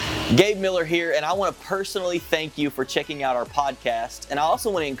Gabe Miller here, and I want to personally thank you for checking out our podcast. And I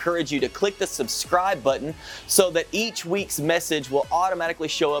also want to encourage you to click the subscribe button so that each week's message will automatically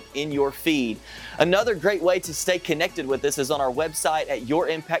show up in your feed. Another great way to stay connected with us is on our website at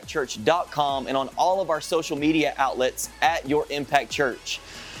yourimpactchurch.com and on all of our social media outlets at Your Impact Church.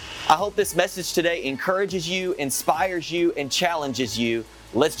 I hope this message today encourages you, inspires you, and challenges you.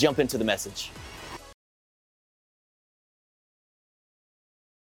 Let's jump into the message.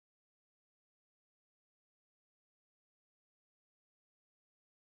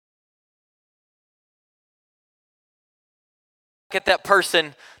 Look at that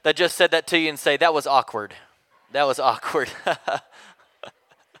person that just said that to you and say, that was awkward. That was awkward.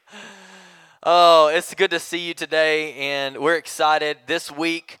 Oh, it's good to see you today, and we're excited. This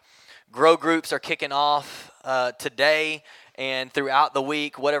week, Grow Groups are kicking off today and throughout the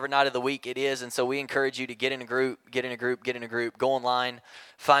week, whatever night of the week it is. And so we encourage you to get in a group, go online,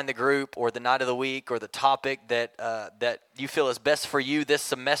 find the group or the night of the week or the topic that you feel is best for you this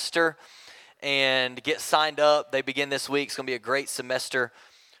semester, and get signed up. They begin this week. It's going to be a great semester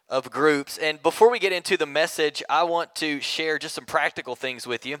of groups. And before we get into the message, I want to share just some practical things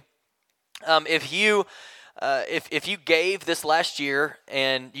with you. If you gave this last year,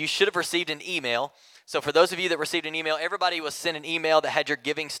 and you should have received an email. So for those of you that received an email, everybody was sent an email that had your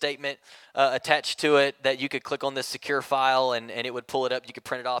giving statement attached to it, that you could click on this secure file and it would pull it up. You could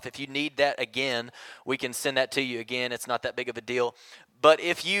print it off. If you need that again, we can send that to you again. It's not that big of a deal. But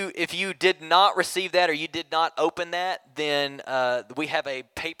if you did not receive that or you did not open that, then we have a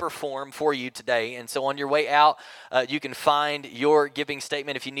paper form for you today. And so on your way out, you can find your giving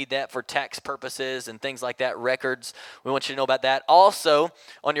statement if you need that for tax purposes and things like that, records. We want you to know about that. Also,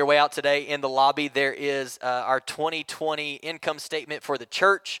 on your way out today in the lobby, there is our 2020 income statement for the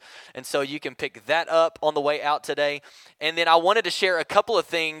church. And so you can pick that up on the way out today. And then I wanted to share a couple of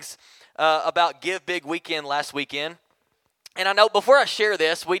things about Give Big Weekend last weekend. And I know before I share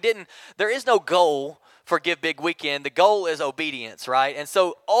this, there is no goal for Give Big Weekend. The goal is obedience, right? And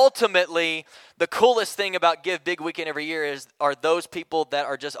so ultimately, the coolest thing about Give Big Weekend every year are those people that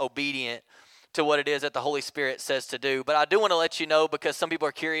are just obedient to what it is that the Holy Spirit says to do. But I do want to let you know, because some people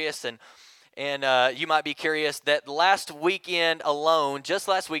are curious, and you might be curious, that last weekend alone, just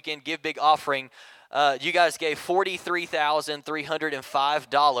last weekend, Give Big Offering, you guys gave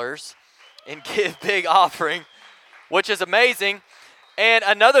 $43,305 in Give Big Offering, which is amazing. And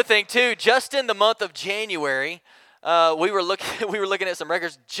another thing too, just in the month of January, we were looking at some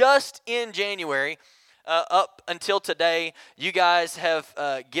records. Just in January, up until today, you guys have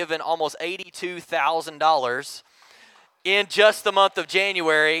given almost $82,000 in just the month of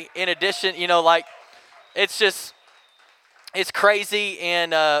January. In addition, it's crazy,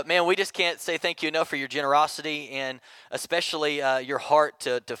 and man, we just can't say thank you enough for your generosity, and especially your heart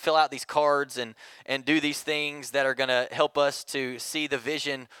to fill out these cards and do these things that are going to help us to see the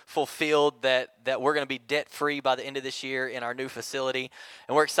vision fulfilled, that we're going to be debt-free by the end of this year in our new facility,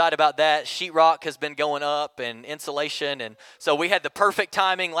 and we're excited about that. Sheetrock has been going up, and insulation, and so we had the perfect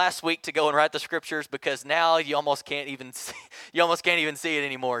timing last week to go and write the scriptures, because now you almost can't even see it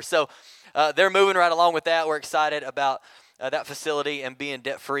anymore. So they're moving right along with that. We're excited about that facility and being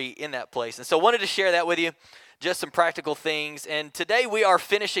debt-free in that place. And so I wanted to share that with you, just some practical things. And today we are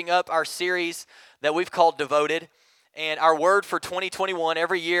finishing up our series that we've called Devoted. And our word for 2021,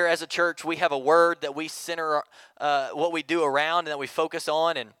 every year as a church, we have a word that we center what we do around and that we focus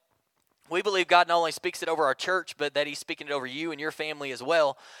on. And we believe God not only speaks it over our church, but that He's speaking it over you and your family as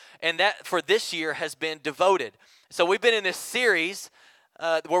well. And that for this year has been Devoted. So we've been in this series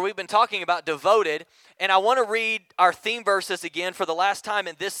where we've been talking about Devoted, and I want to read our theme verses again for the last time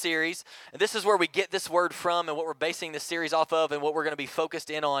in this series. And this is where we get this word from and what we're basing this series off of and what we're going to be focused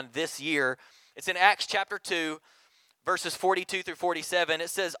in on this year. It's in Acts chapter 2, verses 42 through 47.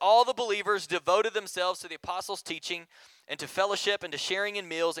 It says, "All the believers devoted themselves to the apostles' teaching and to fellowship and to sharing in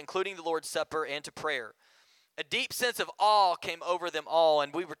meals, including the Lord's Supper and to prayer. A deep sense of awe came over them all."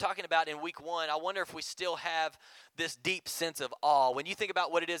 And we were talking about in week 1, I wonder if we still have this deep sense of awe. When you think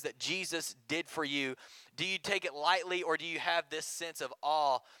about what it is that Jesus did for you, do you take it lightly, or do you have this sense of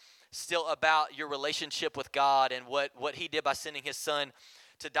awe still about your relationship with God and what He did by sending His Son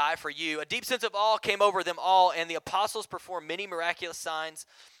to die for you? A deep sense of awe came over them all, and the apostles performed many miraculous signs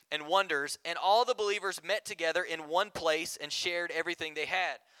and wonders, and all the believers met together in one place and shared everything they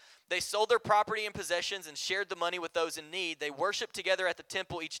had. They sold their property and possessions and shared the money with those in need. They worshiped together at the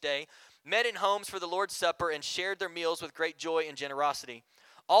temple each day, met in homes for the Lord's Supper, and shared their meals with great joy and generosity,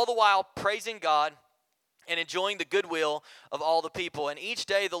 all the while praising God and enjoying the goodwill of all the people. And each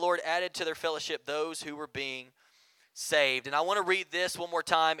day the Lord added to their fellowship those who were being saved. And I want to read this one more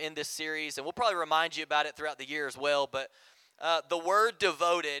time in this series, and we'll probably remind you about it throughout the year as well. But the word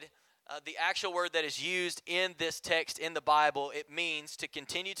devoted, the actual word that is used in this text in the Bible, it means to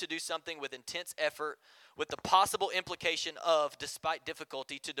continue to do something with intense effort, with the possible implication of, despite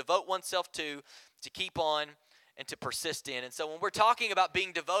difficulty, to devote oneself to keep on, and to persist in. And so when we're talking about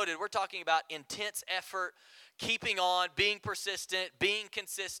being devoted, we're talking about intense effort, keeping on, being persistent, being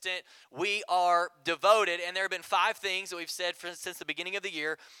consistent. We are devoted, and there have been 5 things that we've said since the beginning of the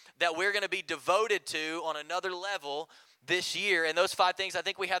year that we're going to be devoted to on another level this year. And those 5 things, I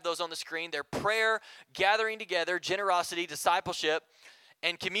think we have those on the screen. They're prayer, gathering together, generosity, discipleship,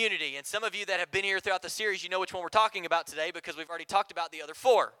 and community. And some of you that have been here throughout the series, you know which one we're talking about today because we've already talked about the other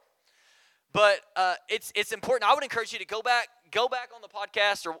 4. But it's important. I would encourage you to go back on the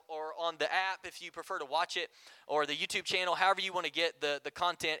podcast or on the app if you prefer to watch it, or the YouTube channel, however you want to get the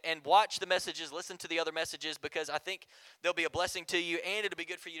content, and watch the messages, listen to the other messages, because I think they'll be a blessing to you, and it'll be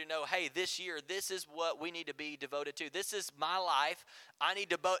good for you to know, hey, this year, this is what we need to be devoted to. This is my life. I need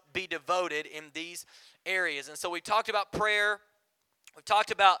to be devoted in these areas. And so we talked about prayer. We've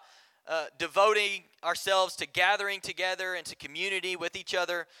talked about devoting ourselves to gathering together and to community with each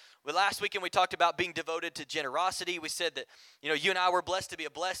other. Last weekend we talked about being devoted to generosity. We said that, you and I were blessed to be a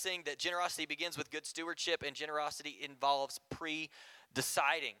blessing, that generosity begins with good stewardship, and generosity involves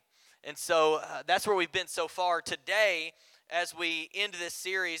pre-deciding. And so that's where we've been so far. Today, as we end this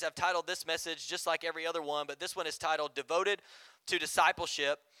series, I've titled this message just like every other one, but this one is titled Devoted to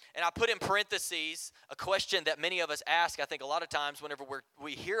Discipleship. And I put in parentheses a question that many of us ask, I think a lot of times whenever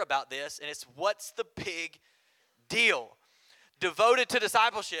we hear about this, and it's, what's the big deal? Devoted to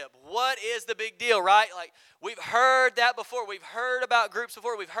discipleship. What is the big deal, right? Like, we've heard that before. We've heard about groups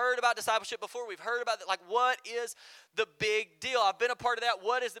before. We've heard about discipleship before. We've heard about, what is the big deal? I've been a part of that.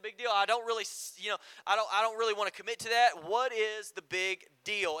 What is the big deal? I don't really, I don't really want to commit to that. What is the big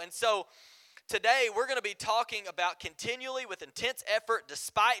deal? And so today we're going to be talking about continually, with intense effort,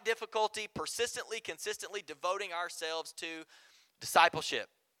 despite difficulty, persistently, consistently devoting ourselves to discipleship.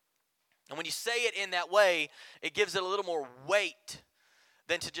 And when you say it in that way, it gives it a little more weight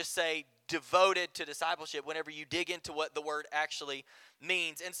than to just say devoted to discipleship whenever you dig into what the word actually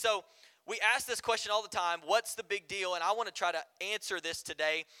means. And so we ask this question all the time, what's the big deal? And I want to try to answer this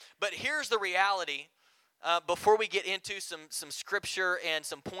today. But here's the reality before we get into some scripture and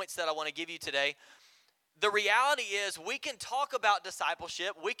some points that I want to give you today. The reality is we can talk about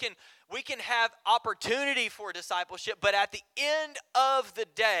discipleship. We can have opportunity for discipleship. But at the end of the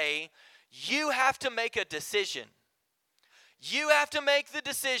day, you have to make a decision. You have to make the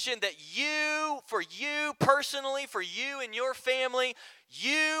decision that for you personally, for you and your family,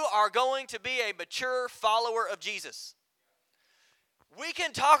 you are going to be a mature follower of Jesus. We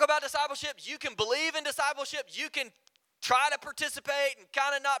can talk about discipleship. You can believe in discipleship. You can try to participate and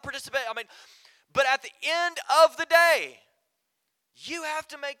kind of not participate. But at the end of the day, you have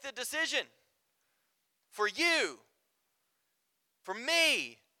to make the decision. For you, for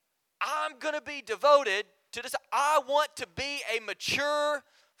me, I'm going to be devoted to this. I want to be a mature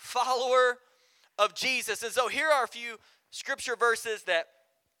follower of Jesus. And so here are a few scripture verses that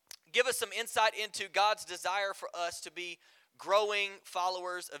give us some insight into God's desire for us to be growing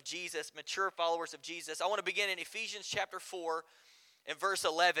followers of Jesus, mature followers of Jesus. I want to begin in Ephesians chapter 4 and verse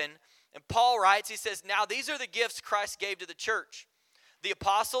 11. And Paul writes, he says, "Now these are the gifts Christ gave to the church: the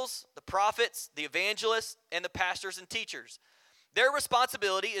apostles, the prophets, the evangelists, and the pastors and teachers. Their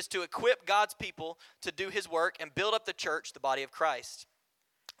responsibility is to equip God's people to do his work and build up the church, the body of Christ.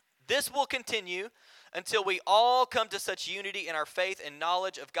 This will continue until we all come to such unity in our faith and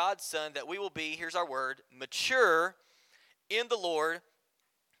knowledge of God's Son that we will be," here's our word, "mature in the Lord,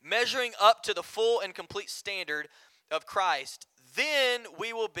 measuring up to the full and complete standard of Christ. Then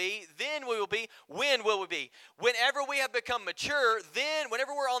we will be, when will we be? Whenever we have become mature, then,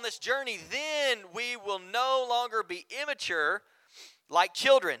 whenever we're on this journey, then we will no longer be immature like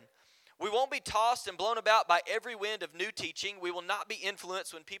children. We won't be tossed and blown about by every wind of new teaching. We will not be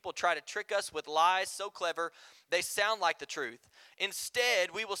influenced when people try to trick us with lies so clever they sound like the truth.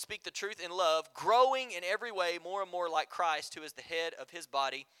 Instead, we will speak the truth in love, growing in every way more and more like Christ, who is the head of his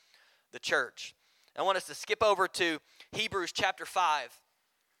body, the church." I want us to skip over to Hebrews chapter 5,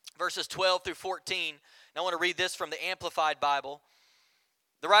 verses 12 through 14. And I want to read this from the Amplified Bible.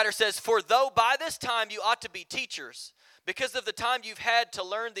 The writer says, "For though by this time you ought to be teachers, because of the time you've had to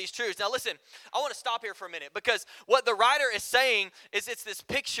learn these truths." Now listen, I want to stop here for a minute, because what the writer is saying is it's this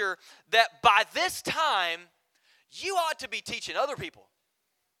picture that by this time, you ought to be teaching other people.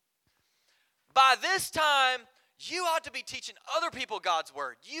 By this time, You ought to be teaching other people God's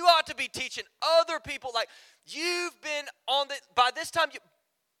word. You ought to be teaching other people. Like, you've been on the, by this time,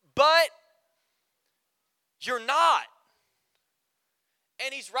 but you're not.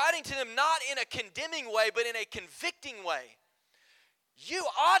 And he's writing to them not in a condemning way, but in a convicting way. You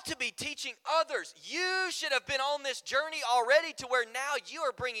ought to be teaching others. You should have been on this journey already to where now you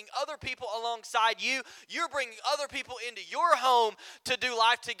are bringing other people alongside you. You're bringing other people into your home to do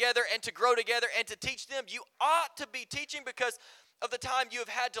life together and to grow together and to teach them. You ought to be teaching because of the time you have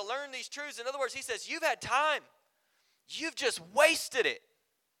had to learn these truths. In other words, he says, you've had time. You've just wasted it.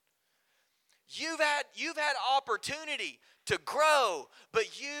 You've had opportunity to grow,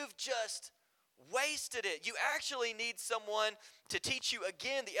 but you've just wasted it. You actually need someone to teach you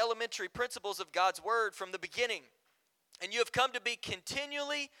again the elementary principles of God's word from the beginning. And you have come to be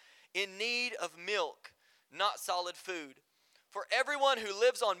continually in need of milk, not solid food. For everyone who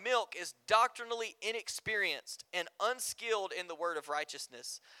lives on milk is doctrinally inexperienced and unskilled in the word of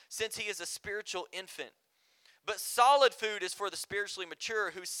righteousness, since he is a spiritual infant. But solid food is for the spiritually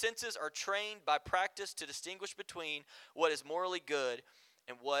mature, whose senses are trained by practice to distinguish between what is morally good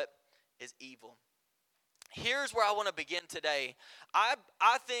and what is evil. Here's where I want to begin today. I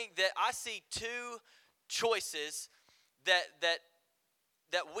think that I see two choices that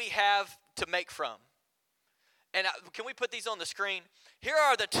we have to make from. And can we put these on the screen? Here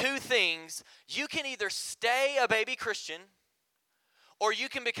are the two things. You can either stay a baby Christian or you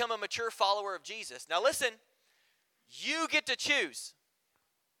can become a mature follower of Jesus. Now listen, you get to choose.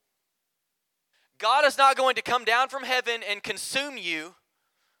 God is not going to come down from heaven and consume you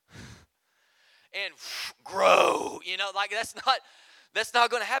and grow. You know, like that's not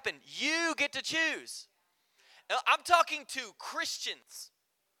going to happen. You get to choose. Now, I'm talking to Christians.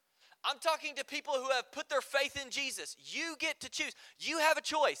 I'm talking to people who have put their faith in Jesus. You get to choose. You have a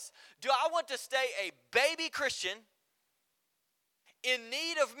choice. Do I want to stay a baby Christian in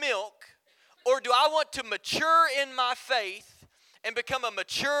need of milk, or do I want to mature in my faith and become a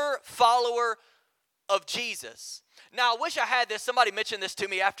mature follower of Jesus? Now, I wish I had this. Somebody mentioned this to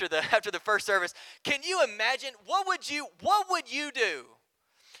me after the first service. Can you imagine what would you do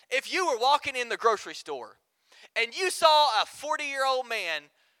if you were walking in the grocery store and you saw a 40-year-old man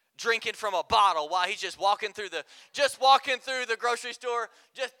drinking from a bottle while he's just walking through the grocery store,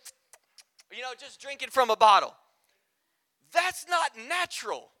 just drinking from a bottle? That's not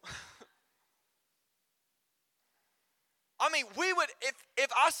natural. I mean, we would, if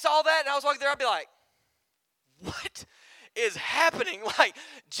I saw that and I was walking there, I'd be like, what is happening? Like,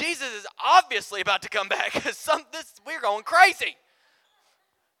 Jesus is obviously about to come back because we're going crazy.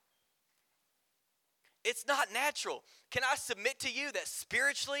 It's not natural. Can I submit to you that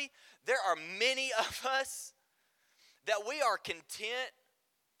spiritually, there are many of us that we are content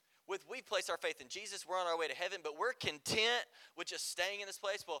with, we place our faith in Jesus, we're on our way to heaven, but we're content with just staying in this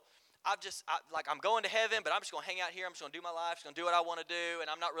place. Well, I'm going to heaven, but I'm just going to hang out here. I'm just going to do my life. Just going to do what I want to do,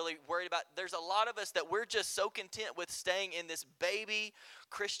 and I'm not really worried about. There's a lot of us that we're just so content with staying in this baby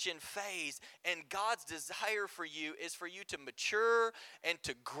Christian phase, and God's desire for you is for you to mature and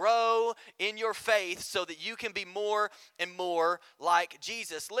to grow in your faith so that you can be more and more like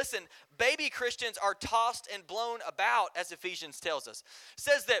Jesus. Listen, baby Christians are tossed and blown about, as Ephesians tells us. It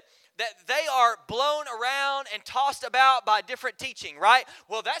says that they are blown around and tossed about by different teaching, right?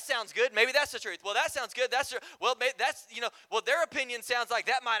 Well, that sounds good. Maybe that's the truth. Well, that sounds good. That's true. Well, maybe that's, their opinion sounds like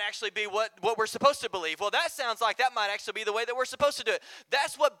that might actually be what we're supposed to believe. Well, that sounds like that might actually be the way that we're supposed to do it.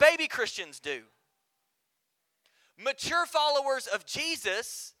 That's what baby Christians do. Mature followers of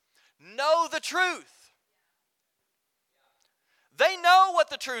Jesus know the truth. They know what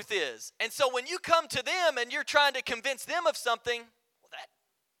the truth is. And so when you come to them and you're trying to convince them of something,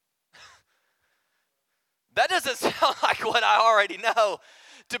 that doesn't sound like what I already know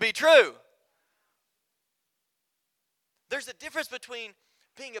to be true. There's a difference between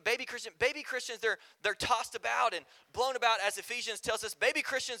being a baby Christian. Baby Christians, they're tossed about and blown about, as Ephesians tells us. Baby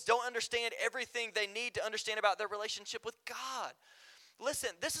Christians don't understand everything they need to understand about their relationship with God. Listen,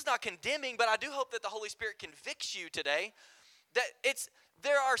 this is not condemning, but I do hope that the Holy Spirit convicts you today that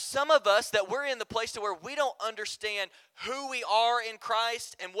there are some of us that we're in the place to where we don't understand who we are in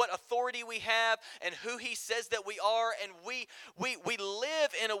Christ and what authority we have and who He says that we are, and we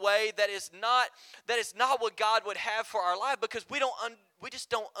live in a way that is not what God would have for our life because we just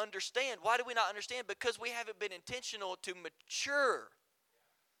don't understand. Why do we not understand? Because we haven't been intentional to mature.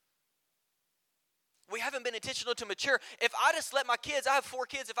 We haven't been intentional to mature. If I just let my kids, I have 4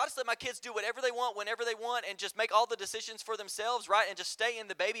 kids, if I just let my kids do whatever they want, whenever they want, and just make all the decisions for themselves, right, and just stay in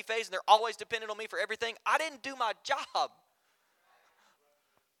the baby phase, and they're always dependent on me for everything, I didn't do my job.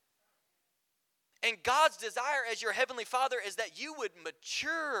 And God's desire as your heavenly Father is that you would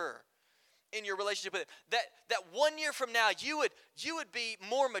mature in your relationship with Him. That 1 year from now, you would be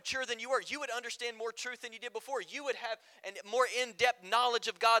more mature than you were. You would understand more truth than you did before. You would have a more in-depth knowledge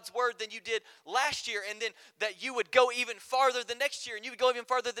of God's Word than you did last year. And then that you would go even farther the next year, and you would go even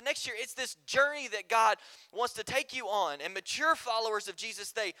farther the next year. It's this journey that God wants to take you on. And mature followers of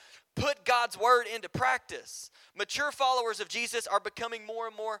Jesus, they put God's Word into practice. Mature followers of Jesus are becoming more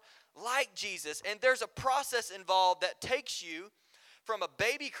and more like Jesus. And there's a process involved that takes you from a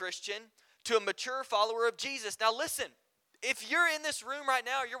baby Christian to a mature follower of Jesus. Now listen, if you're in this room right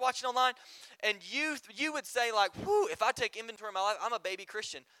now or you're watching online and you would say like, whoo, if I take inventory of my life, I'm a baby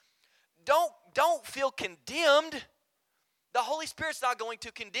Christian. Don't feel condemned. The Holy Spirit's not going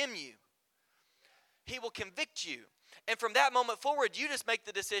to condemn you. He will convict you. And from that moment forward, you just make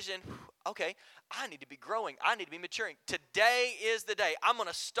the decision, okay, I need to be growing. I need to be maturing. Today is the day. I'm going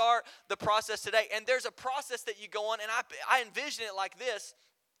to start the process today. And there's a process that you go on, and I envision it like this,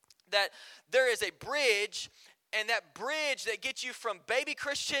 that there is a bridge, and that bridge that gets you from baby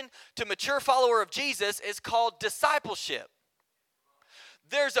Christian to mature follower of Jesus is called discipleship.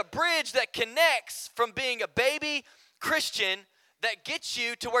 There's a bridge that connects from being a baby Christian that gets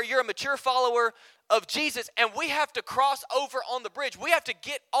you to where you're a mature follower of Jesus, and we have to cross over on the bridge. We have to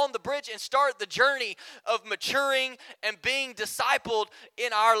get on the bridge and start the journey of maturing and being discipled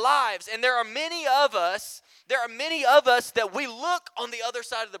in our lives. And there are many of us that we look on the other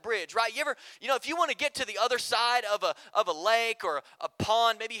side of the bridge, right? If you want to get to the other side of a lake or a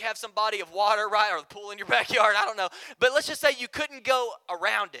pond, maybe you have some body of water, right, or a pool in your backyard, I don't know. But let's just say you couldn't go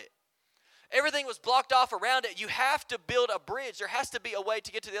around it. Everything was blocked off around it. You have to build a bridge. There has to be a way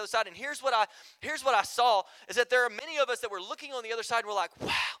to get to the other side. And here's what I saw is that there are many of us that were looking on the other side and we're like,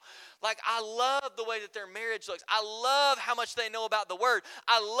 wow, like I love the way that their marriage looks. I love how much they know about the Word.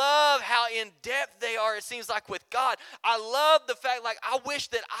 I love how in depth they are, it seems like, with God. I love the fact, like, I wish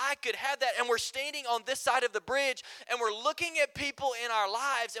that I could have that. And we're standing on this side of the bridge and we're looking at people in our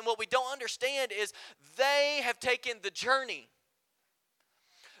lives, and what we don't understand is they have taken the journey.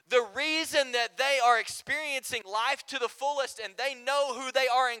 The reason that they are experiencing life to the fullest and they know who they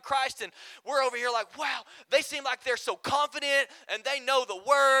are in Christ, and we're over here like, wow, they seem like they're so confident and they know the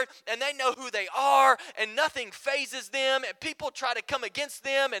Word and they know who they are and nothing phases them, and people try to come against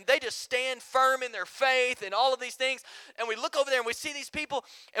them and they just stand firm in their faith and all of these things. And we look over there and we see these people,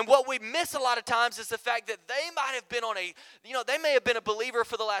 and what we miss a lot of times is the fact that they might have been they may have been a believer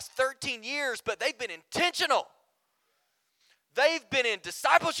for the last 13 years, but they've been intentional. They've been in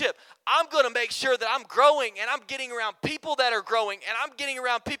discipleship. I'm going to make sure that I'm growing, and I'm getting around people that are growing, and I'm getting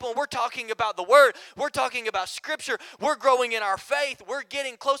around people, and we're talking about the Word. We're talking about Scripture. We're growing in our faith. We're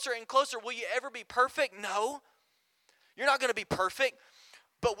getting closer and closer. Will you ever be perfect? No. You're not going to be perfect,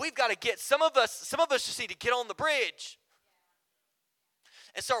 but we've got to some of us just need to get on the bridge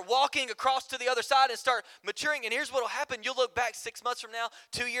and start walking across to the other side and start maturing. And here's what will happen. You'll look back 6 months from now,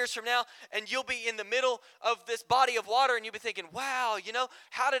 2 years from now, and you'll be in the middle of this body of water, and you'll be thinking, wow,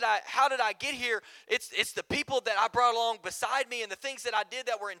 how did I get here? It's the people that I brought along beside me and the things that I did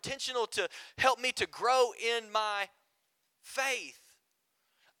that were intentional to help me to grow in my faith.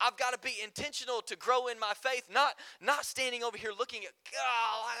 I've got to be intentional to grow in my faith, not standing over here looking at,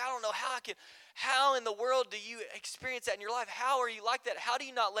 God, I don't know how in the world do you experience that in your life? How are you like that? How do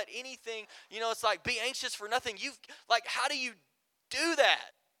you not let anything, it's like be anxious for nothing. How do you do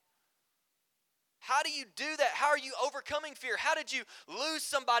that? How do you do that? How are you overcoming fear? How did you lose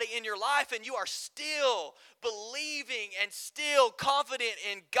somebody in your life and you are still believing and still confident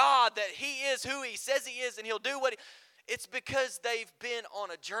in God that He is who He says He is and He'll do it's because they've been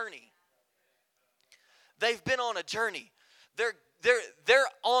on a journey. They've been on a journey. They're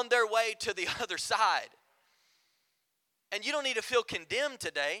on their way to the other side. And you don't need to feel condemned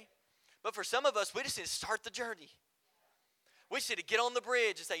today, but for some of us, we just need to start the journey. We just need to get on the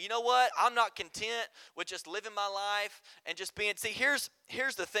bridge and say, you know what? I'm not content with just living my life and just being. See,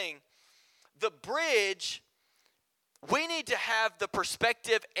 here's the thing. The bridge, we need to have the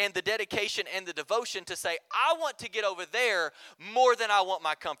perspective and the dedication and the devotion to say, I want to get over there more than I want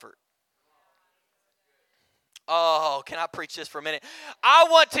my comfort. Oh, can I preach this for a minute? I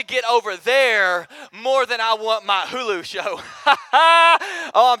want to get over there more than I want my Hulu show.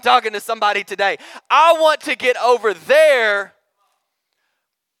 Oh, I'm talking to somebody today. I want to get over there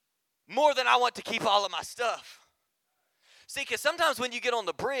more than I want to keep all of my stuff. See, because sometimes when you get on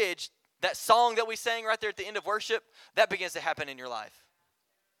the bridge, that song that we sang right there at the end of worship, that begins to happen in your life.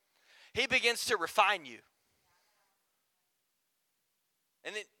 He begins to refine you.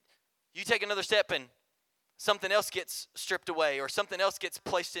 And then you take another step and something else gets stripped away, or something else gets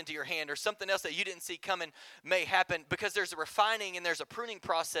placed into your hand, or something else that you didn't see coming may happen, because there's a refining and there's a pruning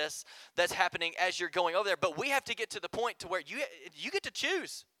process that's happening as you're going over there. But we have to get to the point to where you get to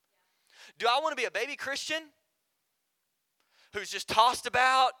choose. Do I want to be a baby Christian who's just tossed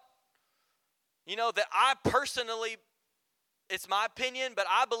about? That I personally, it's my opinion, but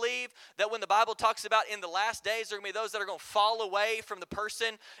I believe that when the Bible talks about in the last days, there are going to be those that are going to fall away from the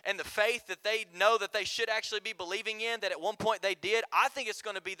person and the faith that they know that they should actually be believing in, that at one point they did. I think it's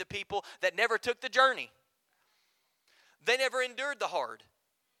going to be the people that never took the journey. They never endured the hard.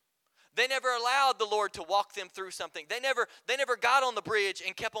 They never allowed the Lord to walk them through something. They never got on the bridge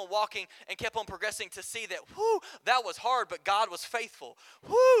and kept on walking and kept on progressing to see that, that was hard, but God was faithful.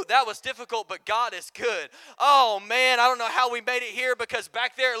 That was difficult, but God is good. Oh, man, I don't know how we made it here, because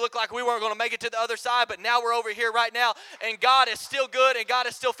back there it looked like we weren't going to make it to the other side, but now we're over here right now, and God is still good and God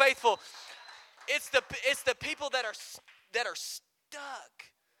is still faithful. It's the people that are stuck.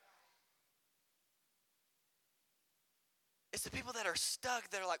 It's the people that are stuck.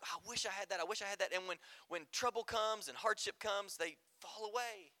 They're like, I wish I had that. I wish I had that. And when trouble comes and hardship comes, they fall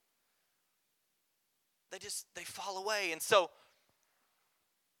away. They fall away. And so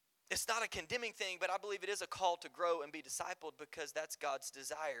it's not a condemning thing, but I believe it is a call to grow and be discipled, because that's God's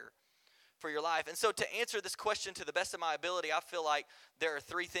desire for your life. And so to answer this question to the best of my ability, I feel like there are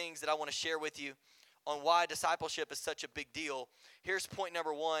 3 things that I want to share with you on why discipleship is such a big deal. Here's point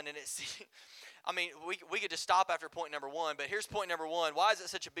number 1, and it's we could just stop after point number 1, but here's point number 1. Why is it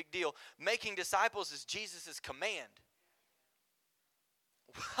such a big deal? Making disciples is Jesus' command.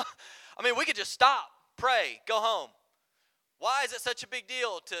 We could just stop, pray, go home. Why is it such a big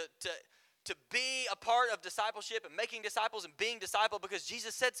deal to be a part of discipleship and making disciples and being discipled? Because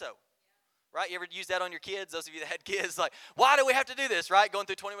Jesus said so. Right? You ever use that on your kids? Those of you that had kids, like, why do we have to do this, right? Going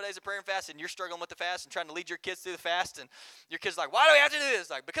through 21 days of prayer and fast, and you're struggling with the fast and trying to lead your kids through the fast, and your kid's like, why do we have to do this?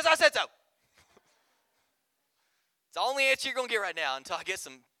 Like, because I said so. It's the only answer you're going to get right now until I get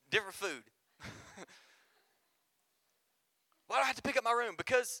some different food. Why do I have to pick up my room?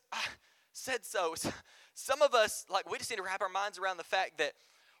 Because I said so. Some of us, we just need to wrap our minds around the fact that,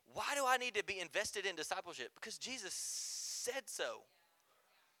 why do I need to be invested in discipleship? Because Jesus said so.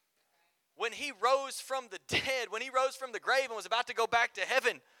 When he rose from the dead, when he rose from the grave and was about to go back to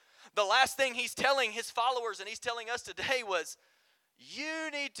heaven, the last thing he's telling his followers and he's telling us today was, you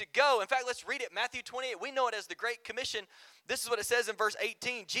need to go. In fact, let's read it. Matthew 28. We know it as the Great Commission. This is what it says in verse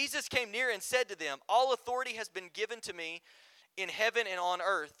 18. Jesus came near and said to them, all authority has been given to me in heaven and on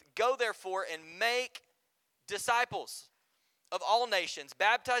earth. Go therefore and make disciples of all nations,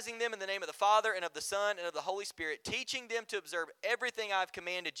 baptizing them in the name of the Father and of the Son and of the Holy Spirit, teaching them to observe everything I've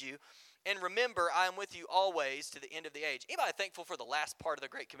commanded you. And remember, I am with you always to the end of the age. Anybody thankful for the last part of the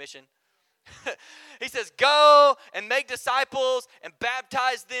Great Commission? He says, go and make disciples and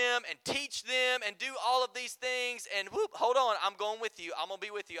baptize them and teach them and do all of these things. And hold on, I'm going with you. I'm going to be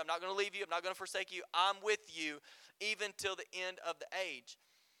with you. I'm not going to leave you. I'm not going to forsake you. I'm with you even till the end of the age.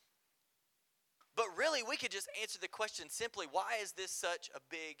 But really, we could just answer the question simply, why is this such a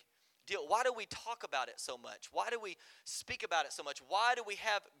big deal? Why do we talk about it so much? Why do we speak about it so much? Why do we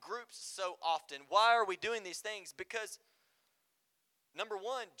have groups so often? Why are we doing these things? Because number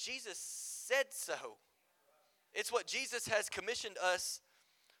 1, Jesus said so. It's what Jesus has commissioned us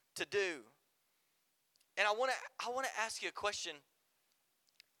to do. And I want to ask you a question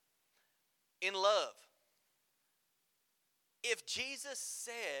in love. If Jesus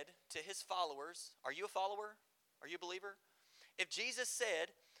said to his followers, are you a follower? Are you a believer? If Jesus said,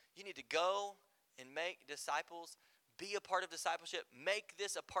 you need to go and make disciples, be a part of discipleship, make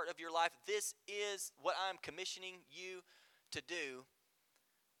this a part of your life, this is what I'm commissioning you to do,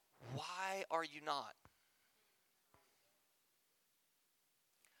 why are you not?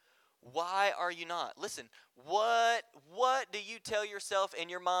 Why are you not? Listen, what do you tell yourself in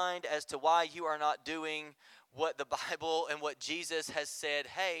your mind as to why you are not doing what the Bible and what Jesus has said,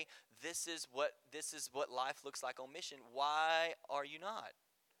 hey, this is what life looks like on mission? Why are you not?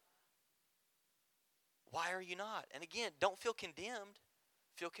 Why are you not? And again, don't feel condemned,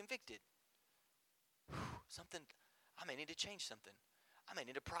 feel convicted. I may need to change something. I may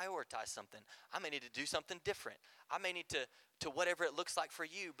need to prioritize something. I may need to do something different. I may need to whatever it looks like for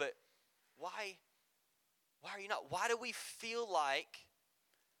you, but why are you not? Why do we feel like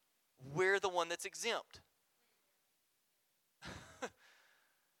we're the one that's exempt?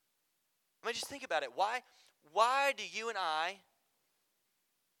 Just think about it. Why do you and I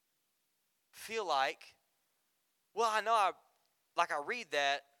feel like, well, I know I read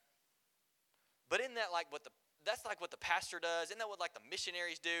that, but isn't that like what that's like what the pastor does. Isn't that what like the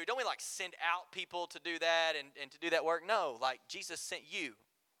missionaries do? Don't we like send out people to do that and to do that work? No, like Jesus sent you.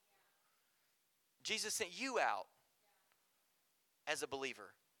 Jesus sent you out as a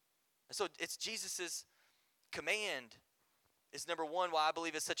believer. And so it's Jesus's command is number one why I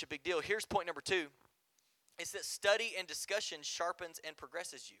believe it's such a big deal. Here's point number two. It's that study and discussion sharpens and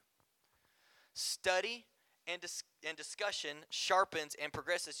progresses you. Study and discussion sharpens and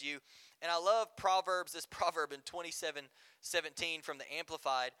progresses you. And I love Proverbs, this proverb in 27:17 from the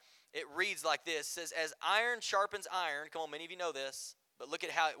Amplified. It reads like this. It says, as iron sharpens iron. Come on, many of you know this, but look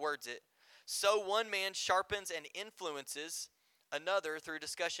at how it words it. So one man sharpens and influences another through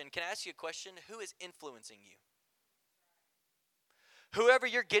discussion. Can I ask you a question? Who is influencing you? Whoever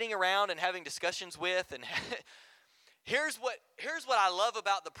you're getting around and having discussions with. And here's what I love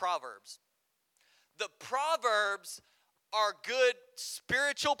about the Proverbs. The Proverbs are good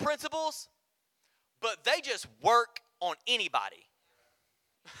spiritual principles, but they just work on anybody.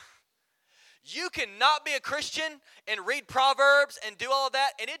 You cannot be a Christian and read Proverbs and do all of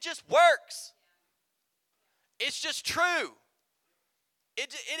that, and it just works. It's just true.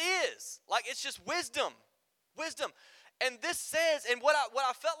 It is. Like, it's just wisdom. Wisdom. And this says, and what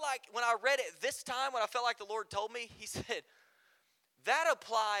I felt like when I read it this time, what I felt like the Lord told me, he said, that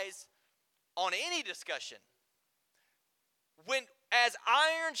applies on any discussion. When, as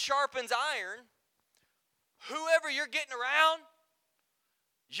iron sharpens iron, whoever you're getting around,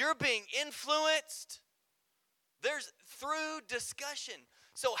 you're being influenced. There's through discussion.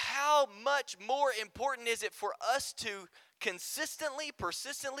 So how much more important is it for us to consistently,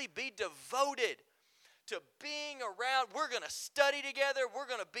 persistently be devoted to being around? We're going to study together. We're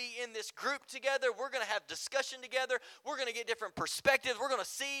going to be in this group together. We're going to have discussion together. We're going to get different perspectives. We're going to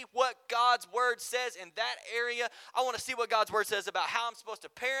see what God's word says in that area. I want to see what God's word says about how I'm supposed to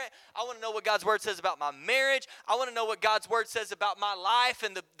parent. I want to know what God's word says about my marriage. I want to know what God's word says about my life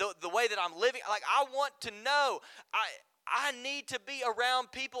and the way that I'm living. Like, I want to know. I need to be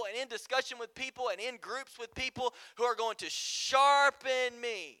around people and in discussion with people and in groups with people who are going to sharpen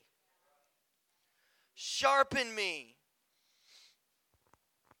me. Sharpen me.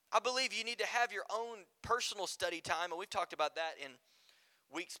 I believe you need to have your own personal study time, and we've talked about that in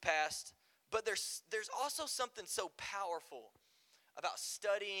weeks past. But there's also something so powerful about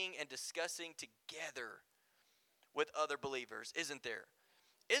studying and discussing together with other believers, isn't there?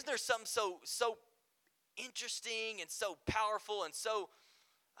 Isn't there something so interesting and so powerful and so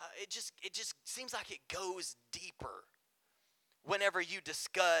it just seems like it goes deeper whenever you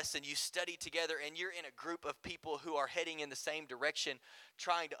discuss and you study together and you're in a group of people who are heading in the same direction,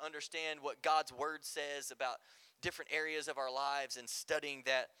 trying to understand what God's word says about different areas of our lives and studying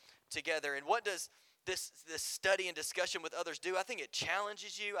that together. And what does this study and discussion with others do? I think it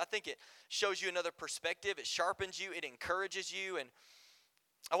challenges you. I think it shows you another perspective. It sharpens you. It encourages you. And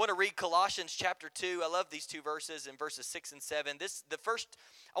I want to read Colossians chapter 2. I love these two verses in verses 6 and 7.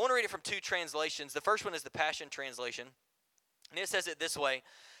 I want to read it from two translations. The first one is the Passion Translation. And it says it this way. It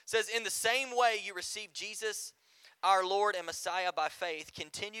says, in the same way you received Jesus, our Lord and Messiah by faith,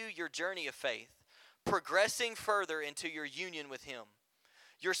 continue your journey of faith, progressing further into your union with Him.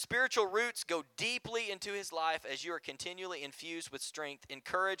 Your spiritual roots go deeply into His life as you are continually infused with strength,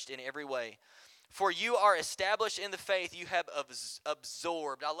 encouraged in every way. For you are established in the faith you have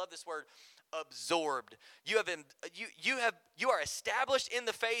absorbed. I love this word, absorbed. You are established in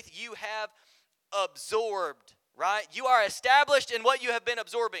the faith you have absorbed. Right? You are established in what you have been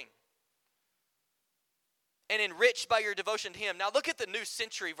absorbing and enriched by your devotion to Him. Now look at the New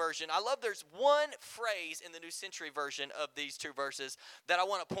Century Version. I love there's one phrase in the New Century Version of these two verses that I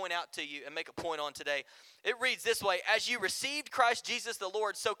want to point out to you and make a point on today. It reads this way, as you received Christ Jesus the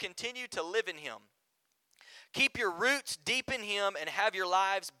Lord, so continue to live in Him. Keep your roots deep in Him and have your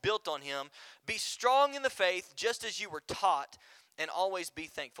lives built on Him. Be strong in the faith just as you were taught, and always be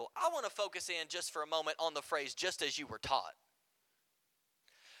thankful. I want to focus in just for a moment on the phrase, just as you were taught.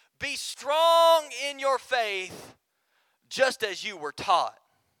 Be strong in your faith, just as you were taught.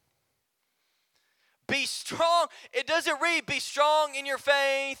 Be strong. It doesn't read, be strong in your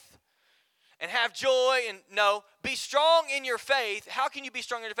faith and have joy. And no, be strong in your faith. How can you be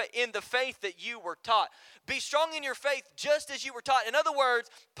strong in your faith? In the faith that you were taught. Be strong in your faith, just as you were taught. In other words,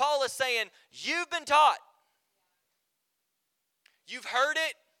 Paul is saying, you've been taught. You've heard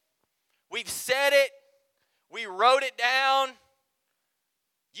it, we've said it, we wrote it down.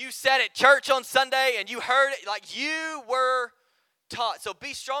 You sat at church on Sunday and you heard it like you were taught. So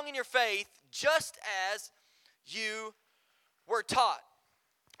be strong in your faith just as you were taught.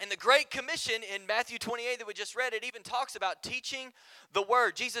 And the Great Commission in Matthew 28 that we just read, it even talks about teaching the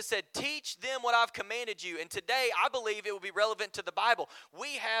word. Jesus said, teach them what I've commanded you. And today, I believe it will be relevant to the Bible.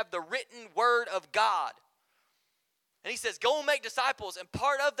 We have the written word of God. And he says, go and make disciples. And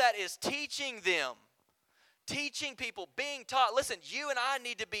part of that is teaching them. Teaching people, being taught. Listen, you and I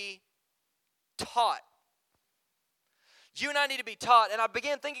need to be taught. You and I need to be taught. And I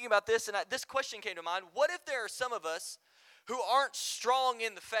began thinking about this, and this question came to mind. What if there are some of us who aren't strong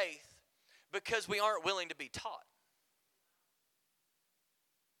in the faith because we aren't willing to be taught?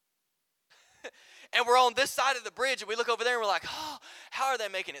 And we're on this side of the bridge, and we look over there, and we're like, oh, how are they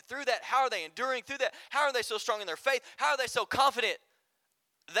making it through that? How are they enduring through that? How are they so strong in their faith? How are they so confident?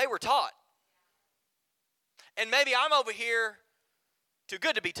 They were taught. And maybe I'm over here too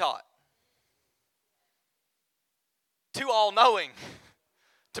good to be taught. Too all-knowing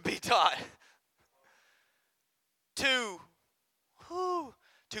to be taught. Too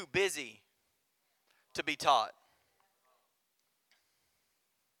busy to be taught.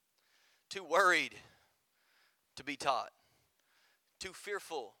 Too worried to be taught. Too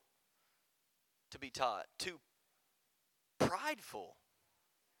fearful to be taught. Too prideful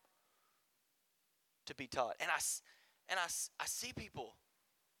to be taught. And I see people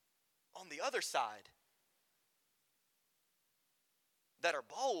on the other side that are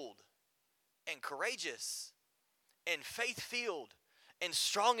bold and courageous and faith-filled and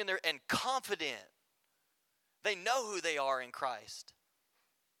strong in and confident. They know who they are in Christ.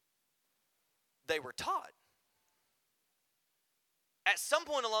 They were taught. At some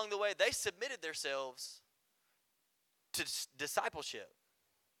point along the way, they submitted themselves to discipleship.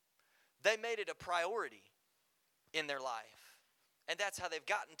 They made it a priority in their life. And that's how they've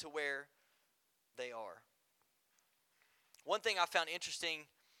gotten to where they are. One thing I found interesting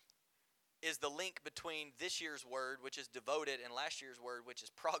is the link between this year's word, which is devoted, and last year's word, which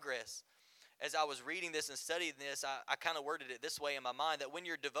is progress. As I was reading this and studying this, I kind of worded it this way in my mind, that when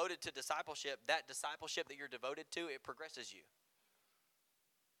you're devoted to discipleship, that discipleship that you're devoted to, it progresses you.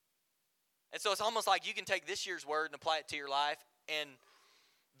 And so it's almost like you can take this year's word and apply it to your life, and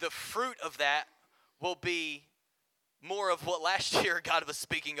the fruit of that will be more of what last year God was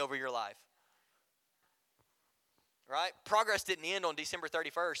speaking over your life. Right? Progress didn't end on December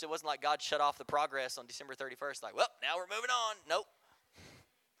 31st. It wasn't like God shut off the progress on December 31st. Like, well, now we're moving on. Nope.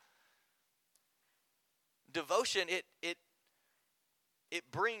 Devotion, it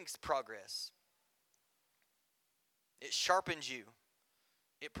brings progress. It sharpens you.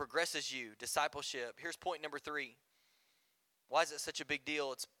 It progresses you. Discipleship. Here's point number 3. Why is it such a big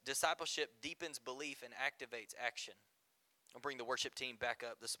deal? It's discipleship deepens belief and activates action. I'll bring the worship team back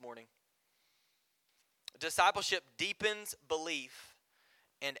up this morning. Discipleship deepens belief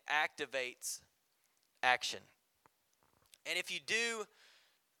and activates action. And if you do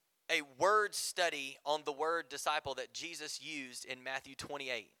a word study on the word disciple that Jesus used in Matthew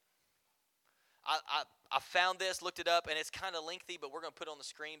 28, I found this, looked it up, and it's kind of lengthy, but we're going to put it on the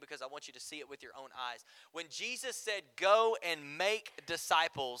screen because I want you to see it with your own eyes. When Jesus said, go and make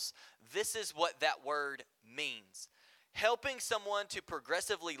disciples, this is what that word means. Helping someone to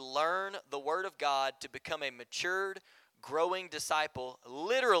progressively learn the Word of God to become a matured, growing disciple,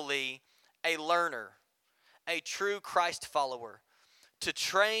 literally a learner, a true Christ follower, to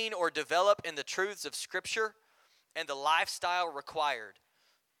train or develop in the truths of Scripture and the lifestyle required.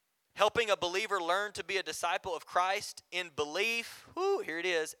 Helping a believer learn to be a disciple of Christ in belief, here it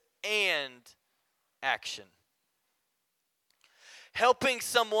is, and action. Helping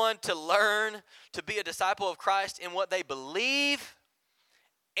someone to learn to be a disciple of Christ in what they believe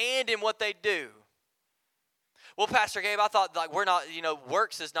and in what they do. Well, Pastor Gabe, I thought like we're not,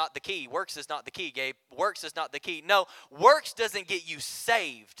 works is not the key. Works is not the key, Gabe. Works is not the key. No, works doesn't get you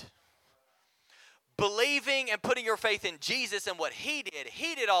saved. Believing and putting your faith in Jesus and what He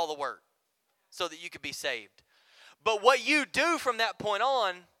did all the work so that you could be saved. But what you do from that point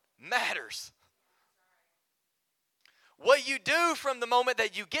on matters. What you do from the moment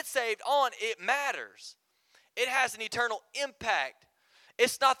that you get saved on, it matters. It has an eternal impact.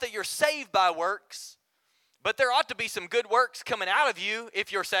 It's not that you're saved by works, but there ought to be some good works coming out of you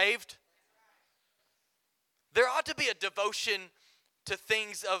if you're saved. There ought to be a devotion to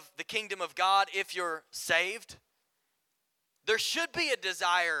things of the kingdom of God if you're saved. There should be a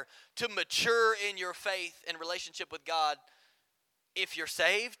desire to mature in your faith and relationship with God if you're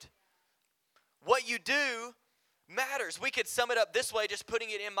saved. What you do matters. We could sum it up this way, just putting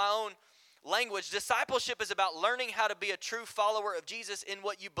it in my own language. Discipleship is about learning how to be a true follower of Jesus in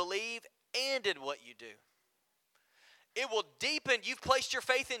what you believe and in what you do. It will deepen. You've placed your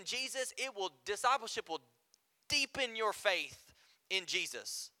faith in Jesus. Discipleship will deepen your faith in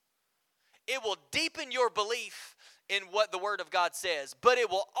Jesus. It will deepen your belief in what the Word of God says, but it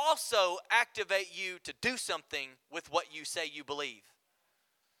will also activate you to do something with what you say you believe.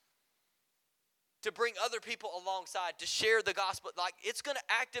 To bring other people alongside, to share the gospel. Like, it's going to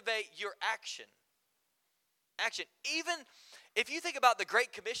activate your action. Action. Even if you think about the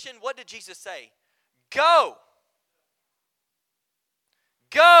Great Commission, what did Jesus say? Go.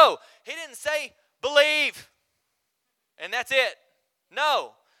 Go. He didn't say believe, and that's it.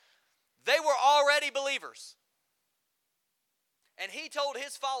 No. They were already believers. And he told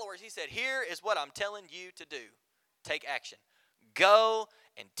his followers, he said, here is what I'm telling you to do. Take action. Go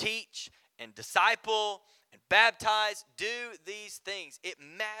and teach and disciple and baptize. Do these things. It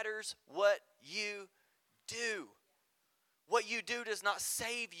matters what you do. What you do does not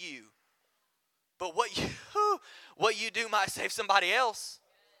save you. But what you do might save somebody else.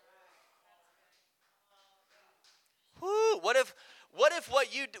 Woo, what if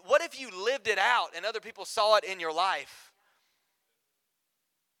you lived it out and other people saw it in your life?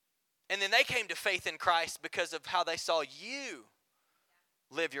 And then they came to faith in Christ because of how they saw you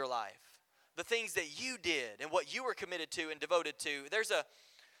live your life. The things that you did and what you were committed to and devoted to.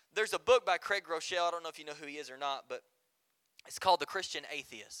 There's a book by Craig Groeschel. I don't know if you know who he is or not, but it's called The Christian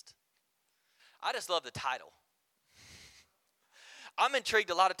Atheist. I just love the title. I'm intrigued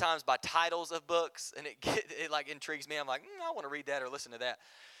a lot of times by titles of books, and it like intrigues me. I'm like, I want to read that or listen to that.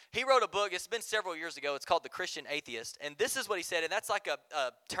 He wrote a book, it's been several years ago, it's called The Christian Atheist, and this is what he said, and that's like a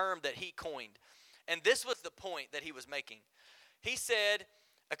term that he coined, and this was the point that he was making. He said,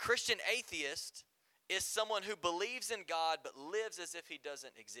 a Christian atheist is someone who believes in God but lives as if he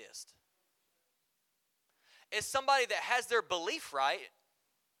doesn't exist. It's somebody that has their belief right,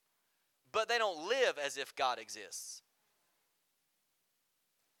 but they don't live as if God exists.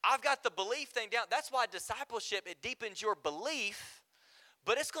 I've got the belief thing down. That's why discipleship, it deepens your belief,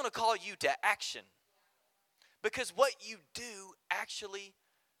 but it's going to call you to action. Because what you do actually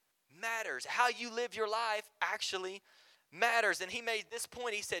matters. How you live your life actually matters. And he made this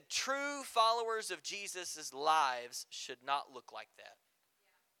point. He said, true followers of Jesus' lives should not look like that.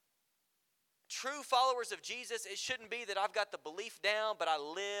 True followers of Jesus, it shouldn't be that I've got the belief down, but I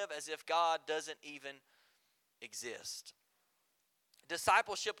live as if God doesn't even exist.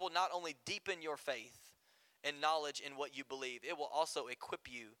 Discipleship will not only deepen your faith and knowledge in what you believe, it will also equip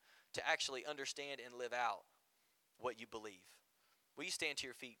you to actually understand and live out what you believe. Will you stand to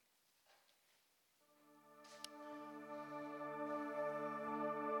your feet?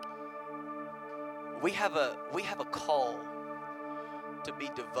 We have a call to be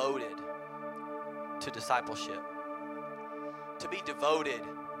devoted to discipleship, to be devoted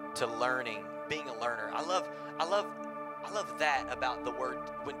to learning, being a learner. I love that about the word.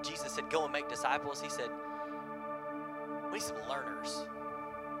 When Jesus said, go and make disciples, he said, we need some learners.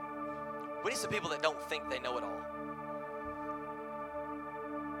 We need some people that don't think they know it all.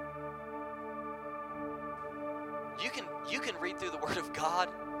 You can read through the Word of God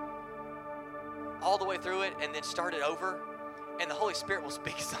all the way through it and then start it over, and the Holy Spirit will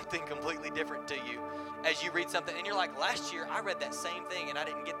speak something completely different to you as you read something. And you're like, last year I read that same thing and I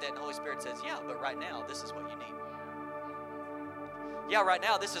didn't get that. And the Holy Spirit says, yeah, but right now this is what you need. Yeah, right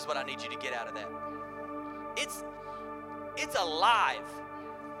now this is what I need you to get out of that. It's alive.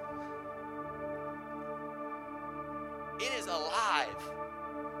 It is alive.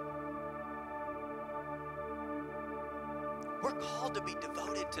 We're called to be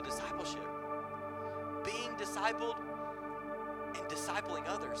devoted to discipleship. Being discipled and discipling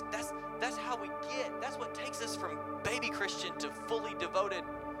others. That's how we get. That's what takes us from baby Christian to fully devoted,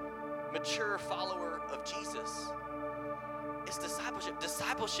 mature follower of Jesus. It's discipleship.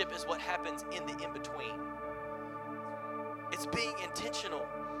 Discipleship is what happens in the in-between. It's being intentional.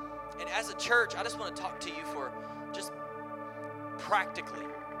 And as a church, I just want to talk to you for just practically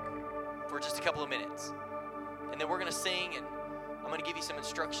for just a couple of minutes. And then we're going to sing, and I'm going to give you some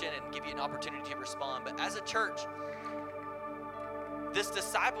instruction and give you an opportunity to respond. But as a church, this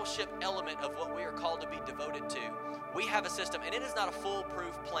discipleship element of what we are called to be devoted to, we have a system, and it is not a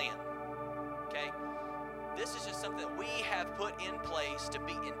foolproof plan, okay? This is just something that we have put in place to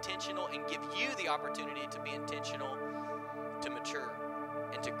be intentional and give you the opportunity to be intentional, to mature,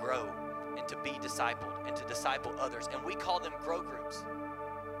 and to grow, and to be discipled, and to disciple others. And we call them grow groups.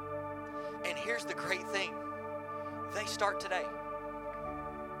 And here's the great thing. They start today.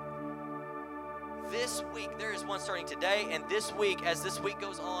 This week, there is one starting today, and this week, as this week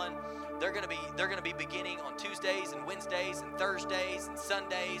goes on, they're gonna be beginning on Tuesdays and Wednesdays and Thursdays and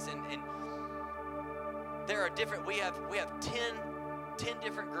Sundays, and there are different. We have 10 10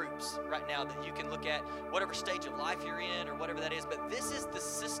 different groups right now that you can look at, whatever stage of life you're in or whatever that is. But this is the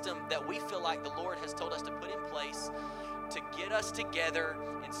system that we feel like the Lord has told us to put in place to get us together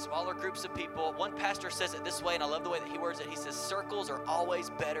in smaller groups of people. One pastor says it this way, and I love the way that he words it. He says, circles are always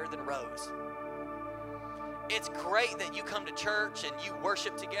better than rows. It's great that you come to church and you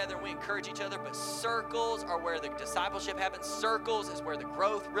worship together and we encourage each other, but circles are where the discipleship happens. Circles is where the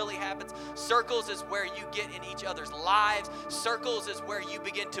growth really happens. Circles is where you get in each other's lives. Circles is where you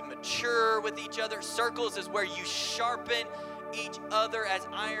begin to mature with each other. Circles is where you sharpen each other as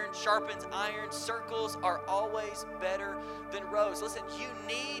iron sharpens iron. Circles are always better than rows. Listen, you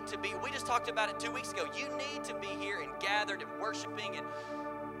need to be, we just talked about it 2 weeks ago. You need to be here and gathered and worshiping and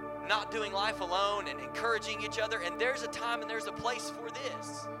not doing life alone and encouraging each other. And there's a time and there's a place for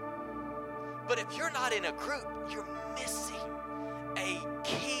this. But if you're not in a group, you're missing a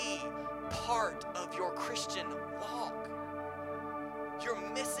key part of your Christian walk. You're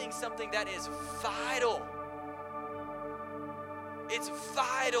missing something that is vital. It's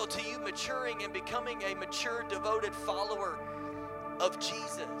vital to you maturing and becoming a mature, devoted follower of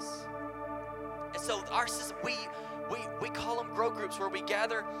Jesus. And so our system, we call them grow groups, where we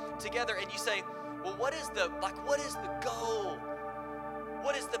gather together. And you say, well, what is the goal?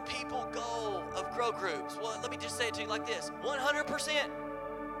 What is the people goal of grow groups? Well, let me just say it to you like this: 100%.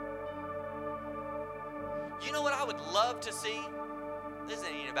 You know what I would love to see? This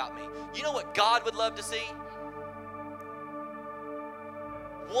isn't even about me. You know what God would love to see?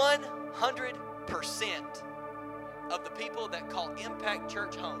 100% of the people that call Impact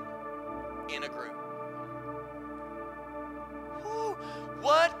Church home in a group. Whew.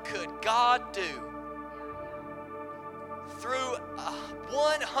 What could God do through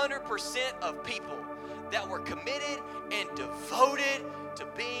 100% of people that were committed and devoted to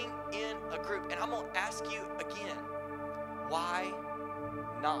being in a group? And I'm going to ask you again, why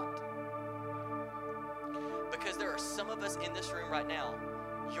not? Because there are some of us in this room right now,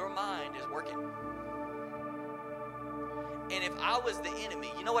 your mind is working. And if I was the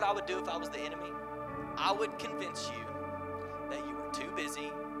enemy, you know what I would do if I was the enemy? I would convince you that you were too busy,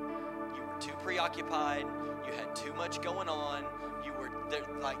 you were too preoccupied, you had too much going on, you were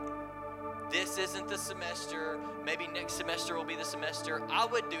like, this isn't the semester, maybe next semester will be the semester. I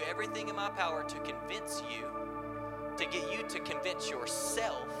would do everything in my power to convince you, to get you to convince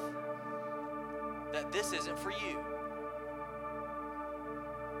yourself that this isn't for you.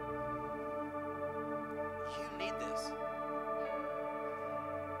 You need this.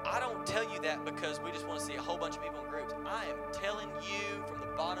 I don't tell you that because we just want to see a whole bunch of people in groups. I am telling you from the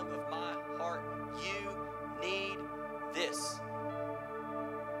bottom of my heart, you need this.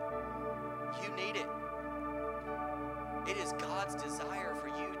 You need it. It is God's desire for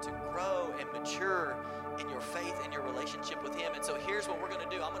you to grow and mature in your faith and your relationship with Him. And so here's what we're going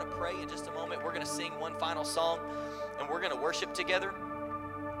to do. I'm going to pray in just a moment. We're going to sing one final song, and we're going to worship together.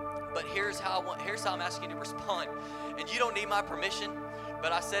 But here's how I'm asking you to respond. And you don't need my permission,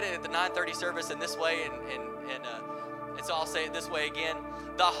 but I said it at the 9:30 service in this way, and so I'll say it this way again.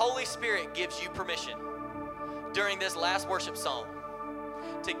 The Holy Spirit gives you permission during this last worship song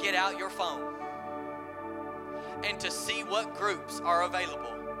to get out your phone and to see what groups are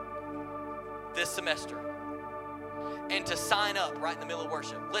available this semester and to sign up right in the middle of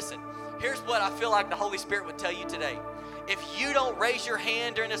worship. Listen, here's what I feel like the Holy Spirit would tell you today. If you don't raise your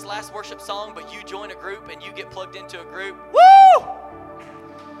hand during this last worship song, but you join a group and you get plugged into a group, woo!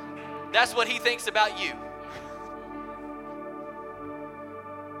 That's what He thinks about you.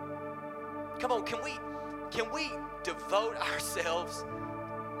 Come on, can we devote ourselves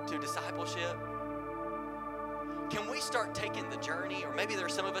to discipleship? Can we start taking the journey? Or maybe there are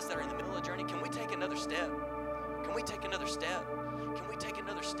some of us that are in the middle of the journey. Can we take another step? Can we take another step? Can we take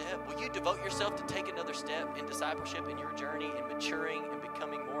another step? Will you devote yourself to take another step in discipleship in your journey in maturing and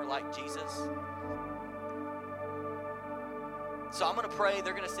becoming more like Jesus? So I'm going to pray.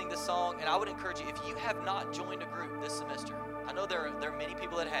 They're going to sing this song. And I would encourage you, if you have not joined a group this semester, I know there are many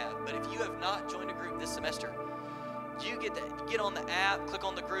people that have, but if you have not joined a group this semester, you get on the app, click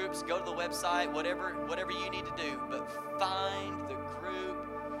on the groups, go to the website, whatever you need to do, but find the group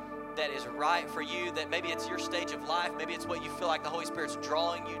that is right for you, that maybe it's your stage of life, maybe it's what you feel like the Holy Spirit's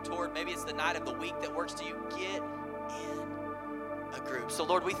drawing you toward, maybe it's the night of the week that works to you. Get in a group. So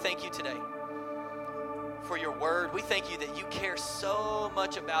Lord, we thank you today for your word. We thank you that you care so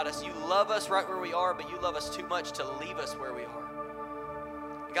much about us. You love us right where we are, but you love us too much to leave us where we are.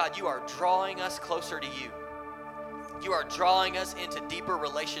 God, you are drawing us closer to you. You are drawing us into deeper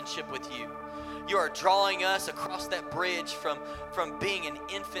relationship with you. you are drawing us across that bridge from being an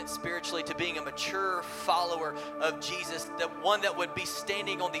infant spiritually to being a mature follower of Jesus, that one that would be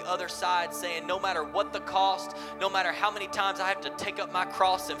standing on the other side saying, no matter what the cost, no matter how many times I have to take up my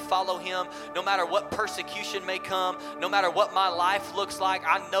cross and follow him, no matter what persecution may come, no matter what my life looks like,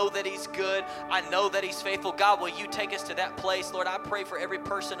 I know that he's good. I know that he's faithful. God, will you take us to that place? Lord, I pray for every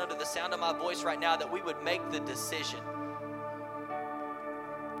person under the sound of my voice right now that we would make the decision.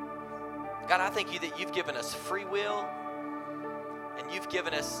 God, I thank you that you've given us free will, and you've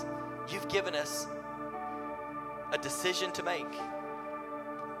given us a decision to make.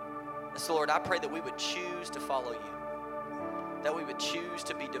 And so, Lord, I pray that we would choose to follow you, that we would choose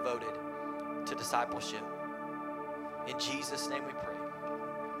to be devoted to discipleship. In Jesus' name we pray.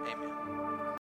 Amen.